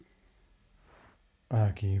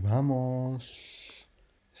Aquí vamos.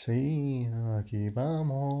 Sí, aquí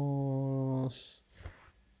vamos.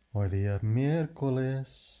 Hoy día es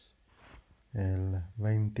miércoles, el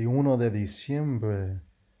 21 de diciembre.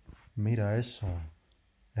 Mira eso,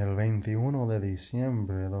 el 21 de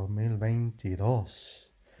diciembre de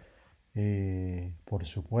 2022. Y por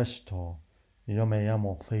supuesto, yo me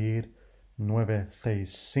llamo Fir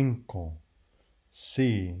 965.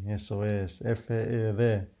 Sí, eso es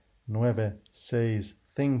FED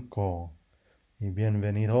 965. Y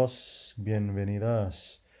bienvenidos,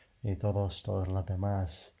 bienvenidas y todos los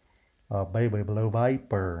demás a Baby Blue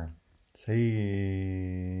Viper.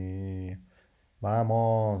 Sí,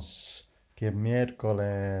 vamos, que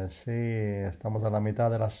miércoles, sí, estamos a la mitad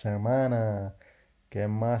de la semana. ¿Qué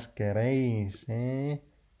más queréis, eh?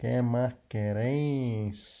 ¿Qué más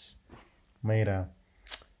queréis? Mira,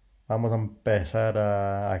 vamos a empezar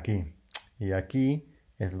aquí. Y aquí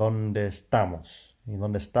es donde estamos. Y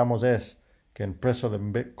donde estamos es que el precio de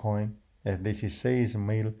Bitcoin es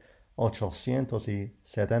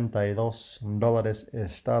 16.872 dólares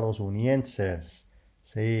estadounidenses.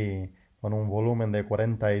 Sí, con un volumen de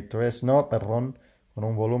 43, no, perdón, con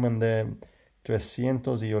un volumen de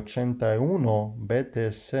 381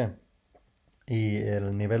 BTC. Y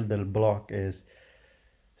el nivel del bloque es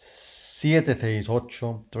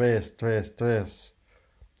 768.333.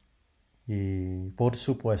 Y por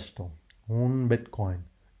supuesto, un Bitcoin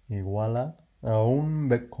iguala a un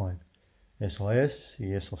Bitcoin. Eso es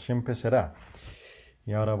y eso siempre será.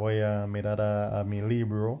 Y ahora voy a mirar a mi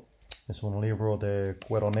libro. Es un libro de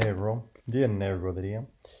cuero negro, bien negro diría.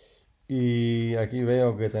 Y aquí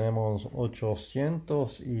veo que tenemos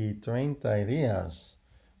 830 días.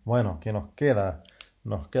 Bueno, ¿qué nos queda?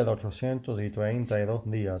 Nos queda 832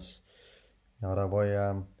 días. Y ahora voy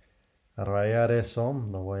a rayar eso,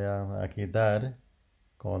 lo voy a quitar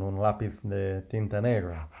con un lápiz de tinta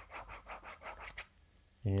negra.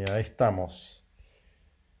 Y ahí estamos.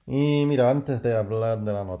 Y mira, antes de hablar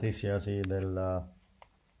de las noticias y del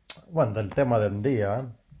tema del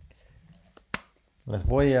día, les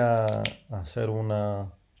voy a hacer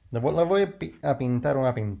les voy a pintar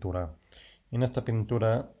una pintura. Y en esta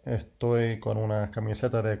pintura estoy con una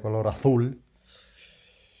camiseta de color azul,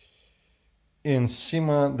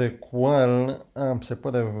 encima de cual se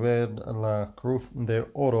puede ver la cruz de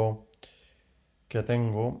oro que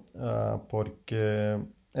tengo, porque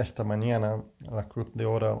esta mañana la cruz de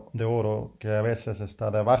oro que a veces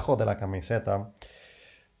está debajo de la camiseta,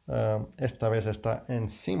 esta vez está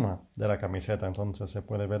encima de la camiseta, entonces se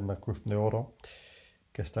puede ver la cruz de oro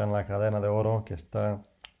que está en la cadena de oro que está,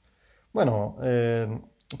 bueno,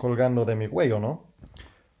 colgando de mi cuello, ¿no?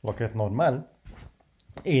 Lo que es normal.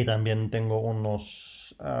 Y también tengo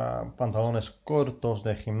unos pantalones cortos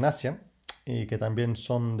de gimnasia y que también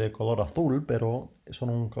son de color azul, pero son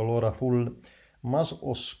un color azul más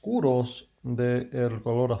oscuros del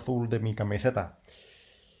color azul de mi camiseta.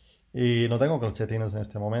 Y no tengo calcetines en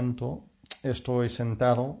este momento. Estoy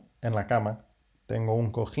sentado en la cama. Tengo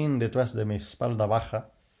un cojín detrás de mi espalda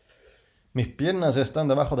baja. Mis piernas están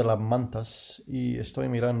debajo de las mantas y estoy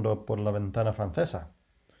mirando por la ventana francesa.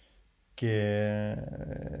 Que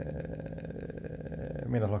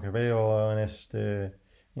mira lo que veo en este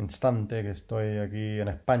instante que estoy aquí en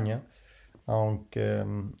España, aunque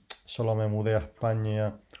solo me mudé a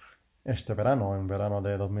España este verano, en verano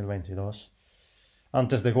de 2022,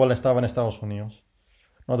 antes de cual estaba en Estados Unidos.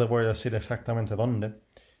 No te voy a decir exactamente dónde.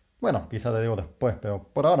 Bueno, quizá te digo después, pero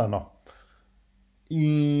por ahora no.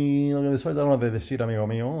 Y lo que te estoy tratando de decir, amigo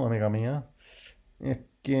mío, amiga mía, es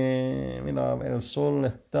que, mira, el sol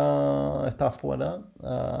está afuera,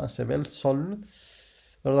 se ve el sol,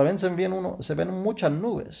 pero también se ven muchas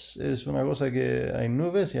nubes. Es una cosa que hay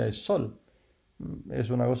nubes y hay sol.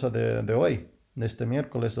 Es una cosa de hoy, de este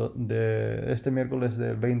miércoles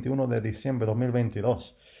del 21 de diciembre de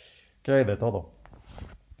 2022, que hay de todo.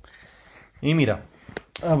 Y mira,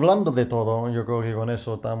 hablando de todo, yo creo que con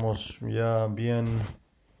eso estamos ya bien.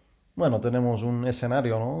 Bueno, tenemos un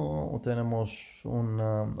escenario, ¿no? Tenemos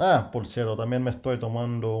una... Ah, por cierto, también me estoy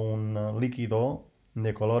tomando un líquido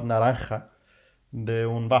de color naranja de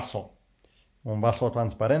un vaso. Un vaso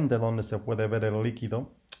transparente donde se puede ver el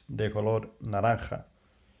líquido de color naranja.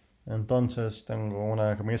 Entonces tengo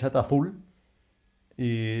una camiseta azul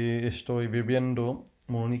y estoy bebiendo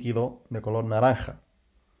un líquido de color naranja.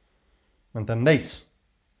 ¿Me entendéis?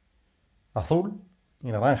 Azul y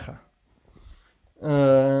naranja.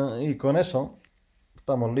 Y con eso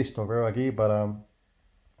estamos listos, creo, aquí para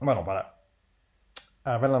ver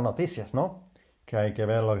las noticias, ¿no? Que hay que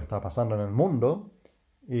ver lo que está pasando en el mundo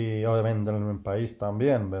y obviamente en el país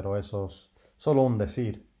también, pero eso es solo un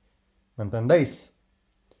decir. ¿Me entendéis?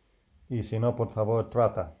 y si no, por favor,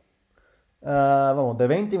 trata. Vamos, de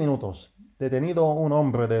 20 minutos. Detenido un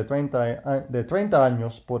hombre de 30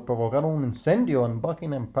 años por provocar un incendio en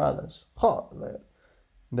Buckingham Palace. Joder.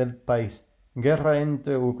 Del país. Guerra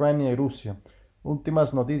entre Ucrania y Rusia.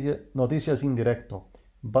 Últimas noticias en directo.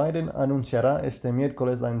 Biden anunciará este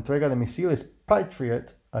miércoles la entrega de misiles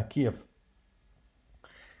Patriot a Kiev.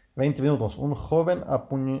 20 minutos. Un joven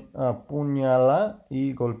apuñala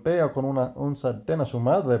y golpea con un sartén a su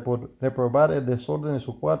madre por reprobar el desorden de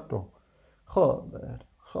su cuarto. Joder.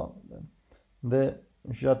 De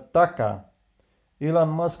Yataka. Elon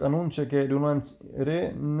Musk anuncia que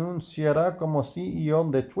renunciará como CEO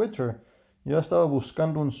de Twitter. Ya estaba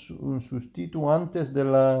buscando un sustituto antes de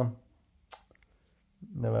la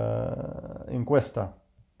encuesta.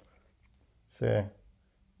 Sí.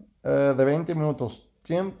 De 20 minutos.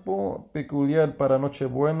 Tiempo peculiar para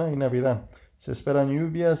Nochebuena y Navidad. Se esperan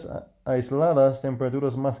lluvias aisladas,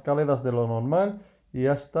 temperaturas más cálidas de lo normal y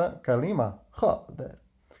hasta calima. Joder.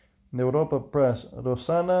 De Europa Press.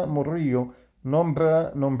 Rosana Morillo,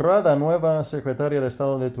 nombrada nueva secretaria de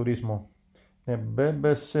Estado de Turismo. De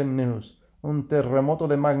BBC News. Un terremoto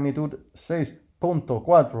de magnitud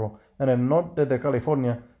 6.4 en el norte de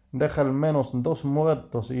California deja al menos 2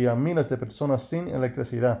 muertos y a miles de personas sin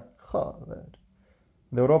electricidad. Joder.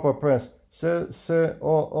 De Europa Press.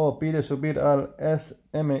 CCOO pide subir al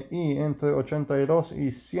SMI entre 82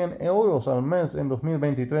 y 100 euros al mes en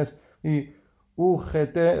 2023 y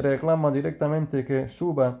UGT reclama directamente que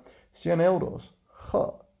suba 100 euros.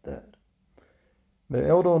 Joder. De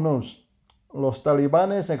Euronews. Los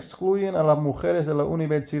talibanes excluyen a las mujeres de la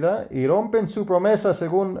universidad y rompen su promesa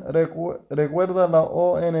según recuerda la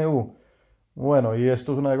ONU. Bueno, ¿y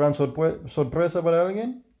esto es una gran sorpresa para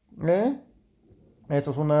alguien?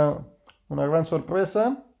 Esto es una gran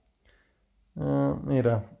sorpresa.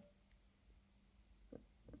 Mira,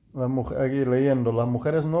 aquí leyendo, las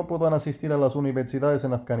mujeres no podrán asistir a las universidades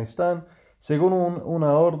en Afganistán, según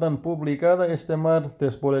una orden publicada este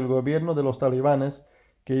martes por el gobierno de los talibanes,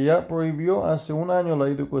 que ya prohibió hace un año la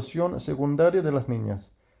educación secundaria de las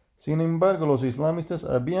niñas. Sin embargo, los islamistas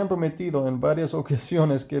habían prometido en varias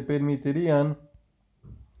ocasiones que permitirían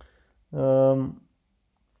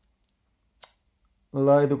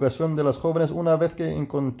la educación de las jóvenes una vez que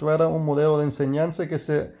encontrara un modelo de enseñanza que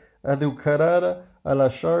se adecuara a la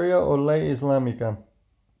Sharia o ley islámica.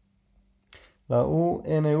 La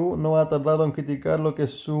ONU no ha tardado en criticar lo que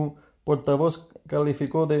su portavoz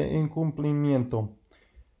calificó de incumplimiento.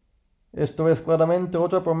 Esto es claramente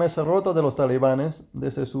otra promesa rota de los talibanes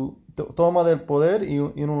desde su toma del poder y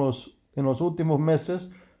en los últimos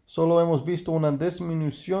meses solo hemos visto una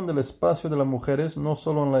disminución del espacio de las mujeres, no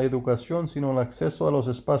solo en la educación, sino en el acceso a los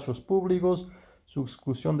espacios públicos, su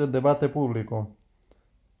exclusión del debate público.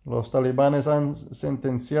 Los talibanes han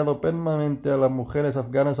sentenciado permanentemente a las mujeres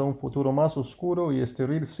afganas a un futuro más oscuro y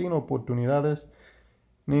estéril sin oportunidades.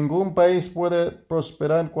 Ningún país puede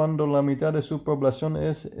prosperar cuando la mitad de su población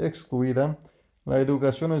es excluida. La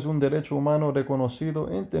educación es un derecho humano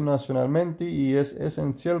reconocido internacionalmente y es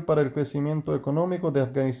esencial para el crecimiento económico de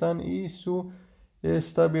Afganistán y su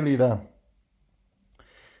estabilidad.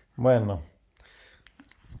 Bueno,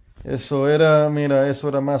 eso era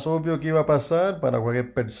más obvio que iba a pasar para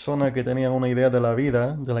cualquier persona que tenía una idea de la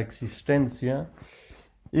vida, de la existencia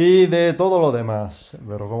y de todo lo demás.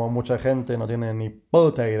 Pero como mucha gente no tiene ni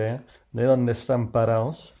puta idea de dónde están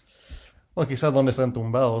parados, o quizás dónde están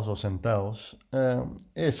tumbados o sentados,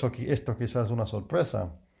 esto quizás es una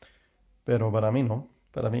sorpresa. Pero para mí no.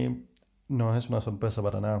 Para mí no es una sorpresa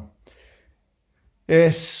para nada.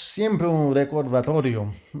 Es siempre un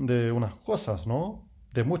recordatorio de unas cosas, ¿no?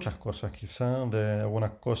 De muchas cosas quizá, de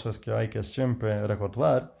algunas cosas que hay que siempre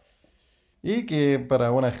recordar y que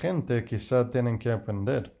para una gente quizá tienen que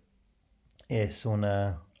aprender. Es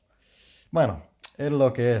una... Bueno, es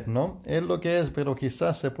lo que es, ¿no? Es lo que es, pero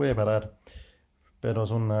quizás se puede parar. Pero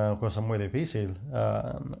es una cosa muy difícil,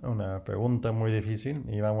 una pregunta muy difícil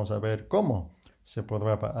y vamos a ver cómo se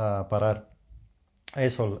podrá parar.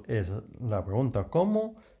 Eso es la pregunta,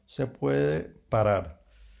 ¿cómo se puede parar?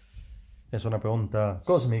 Es una pregunta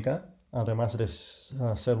cósmica, además de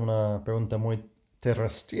ser una pregunta muy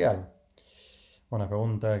terrestrial. Una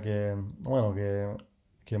pregunta que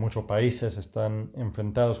muchos países están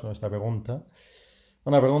enfrentados con esta pregunta.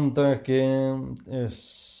 Una pregunta que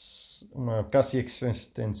es casi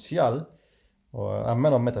existencial, o al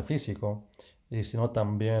menos metafísico, y si no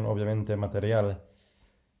también obviamente material.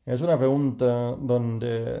 Es una pregunta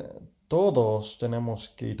donde todos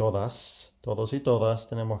y todas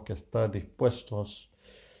tenemos que estar dispuestos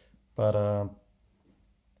para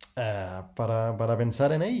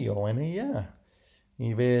pensar en ello o en ella.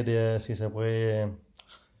 y ver si se puede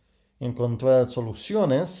encontrar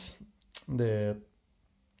soluciones de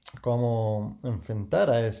cómo enfrentar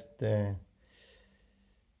a esta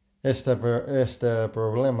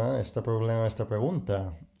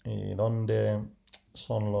pregunta, y dónde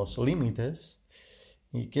son los límites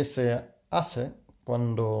y qué se hace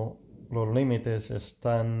cuando los límites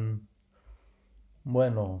están,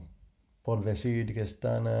 bueno, por decir que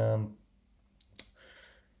están,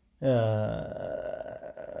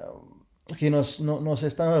 que nos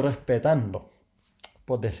están respetando,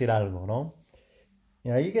 por decir algo, ¿no? ¿Y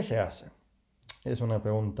ahí qué se hace? Es una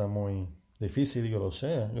pregunta muy difícil, yo lo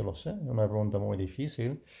sé, es una pregunta muy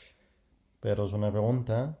difícil, pero es una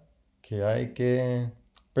pregunta que hay que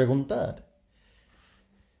preguntar.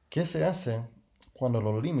 ¿Qué se hace cuando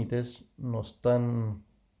los límites no están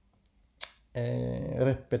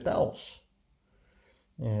respetados?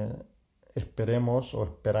 Eh, Esperemos o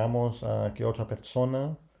esperamos a que otra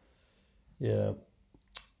persona eh,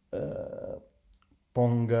 eh,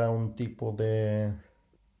 ponga un tipo de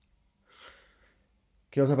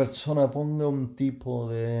que otra persona ponga un tipo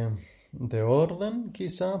de orden,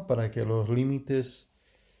 quizá, para que los límites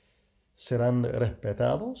serán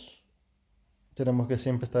respetados. Tenemos que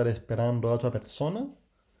siempre estar esperando a otra persona,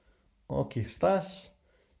 o quizás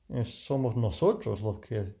somos nosotros los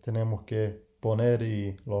que tenemos que poner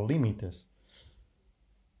los límites,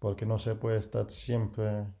 porque no se puede estar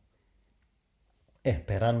siempre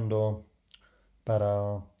esperando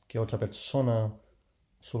para que otra persona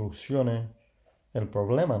solucione el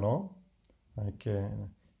problema, ¿no? Hay que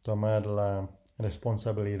tomar la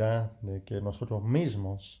responsabilidad de que nosotros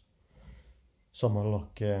mismos somos los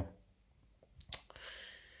que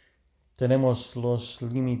tenemos los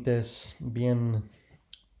límites bien,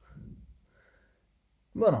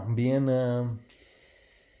 bueno,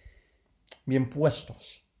 bien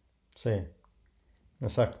puestos. Sí,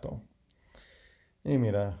 exacto. Y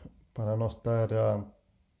mira, para no estar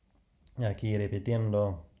aquí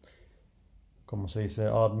repitiendo, como se dice,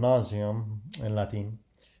 ad nauseam en latín,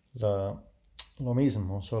 lo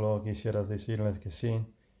mismo, solo quisiera decirles que sí,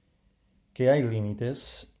 que hay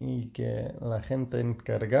límites y que la gente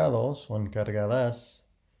encargados o encargadas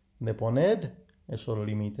de poner esos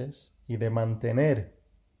límites y de mantener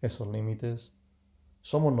esos límites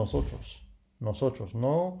somos nosotros. Nosotros,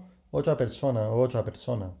 no otra persona o otra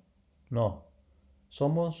persona. No,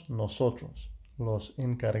 somos nosotros los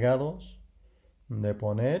encargados de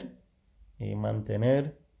poner y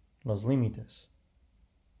mantener los límites.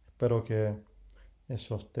 Espero que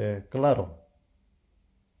eso esté claro,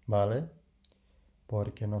 ¿vale?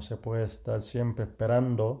 Porque no se puede estar siempre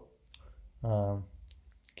esperando uh,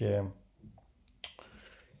 que,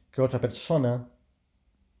 que otra persona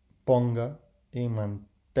ponga y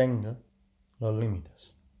mantenga los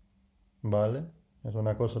límites, ¿vale? Es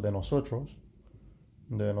una cosa de nosotros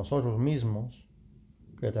mismos,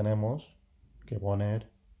 que tenemos que poner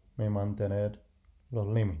y mantener los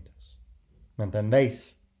límites. ¿Me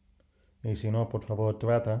entendéis? Y si no, por favor,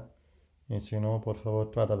 trata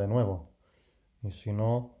de nuevo. Y si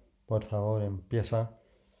no, por favor, empieza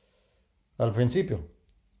al principio.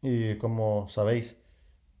 Y como sabéis,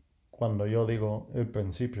 cuando yo digo el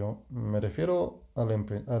principio, me refiero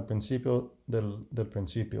al principio del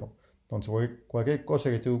principio. Entonces, cualquier cosa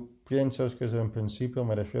que tú pienses que es el principio,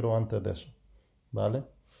 me refiero antes de eso. ¿Vale?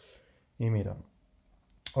 Y mira,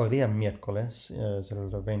 hoy día es miércoles, es el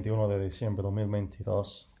 21 de diciembre de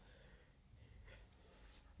 2022.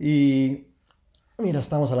 Y mira,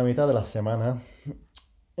 estamos a la mitad de la semana.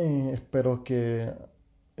 Espero que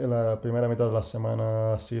la primera mitad de la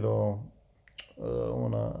semana ha sido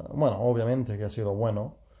bueno, obviamente que ha sido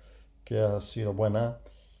bueno, que ha sido buena,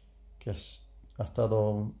 que ha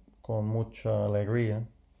estado con mucha alegría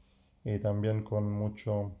y también con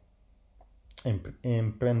mucho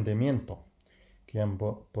emprendimiento, que han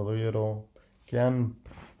podido, que han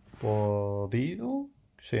podido,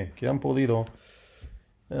 sí, que han podido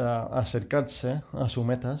acercarse a sus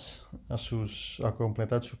metas, a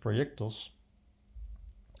completar sus proyectos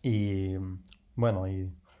y bueno,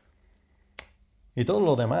 y todo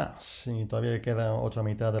lo demás. Y todavía queda otra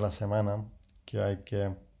mitad de la semana que hay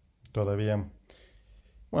que todavía,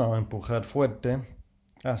 bueno, empujar fuerte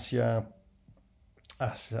hacia,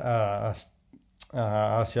 hacia,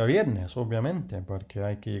 hacia viernes, obviamente, porque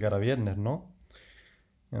hay que llegar a viernes, ¿no?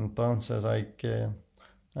 Entonces hay que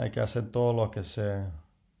hacer todo lo que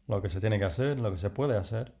se tiene que hacer, lo que se puede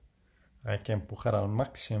hacer. Hay que empujar al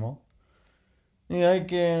máximo. Y hay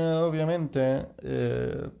que, obviamente,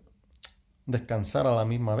 descansar a la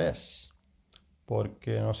misma vez,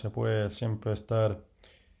 porque no se puede siempre estar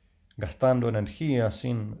gastando energía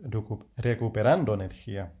sin recuperando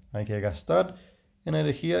energía. Hay que gastar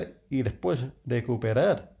energía y después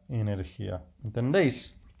recuperar energía.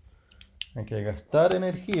 ¿Entendéis? Hay que gastar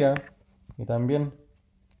energía y también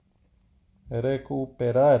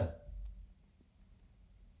recuperar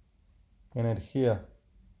energía.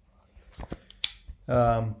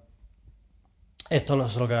 Esto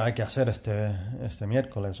es lo que hay que hacer este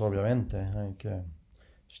miércoles, obviamente. Hay que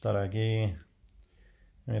estar aquí.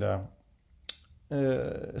 Mira,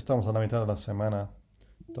 estamos a la mitad de la semana,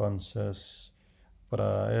 entonces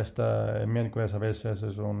para el miércoles a veces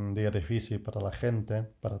es un día difícil para la gente,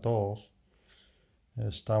 para todos.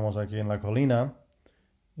 Estamos aquí en la colina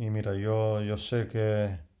y mira, yo sé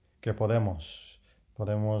que podemos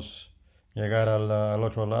llegar al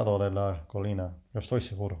otro lado de la colina, yo estoy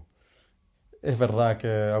seguro. Es verdad que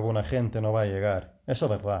alguna gente no va a llegar, eso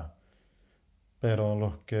es verdad, pero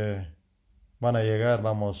los que van a llegar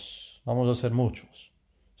vamos a ser muchos.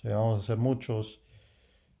 Sí, vamos a ser muchos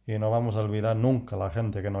y no vamos a olvidar nunca la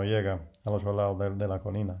gente que no llega al otro lado de la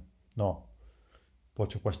colina. No,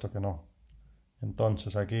 por supuesto que no.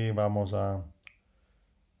 Entonces aquí vamos a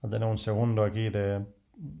tener un segundo aquí de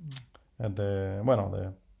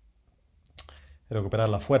recuperar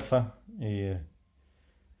la fuerza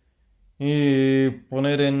y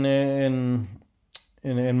poner en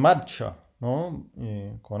marcha, ¿no?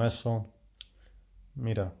 Y con eso,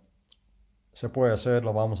 mira, se puede hacer,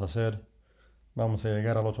 lo vamos a hacer. Vamos a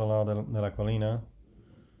llegar al otro lado de la colina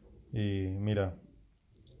y mira,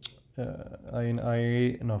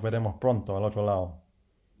 ahí nos veremos pronto al otro lado.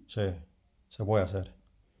 Sí, se puede hacer.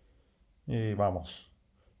 Y vamos.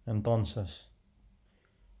 Entonces,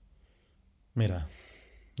 mira,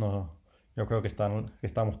 no, yo creo que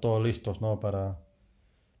estamos todos listos, ¿no? Para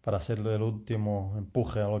hacer el último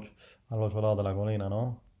empuje al otro lado de la colina,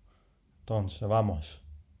 ¿no? Entonces, vamos.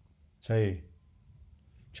 Sí.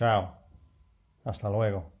 Chao. Hasta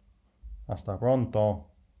luego. Hasta pronto.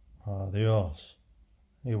 Adiós.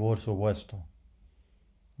 Y por supuesto,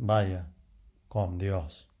 vaya con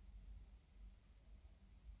Dios.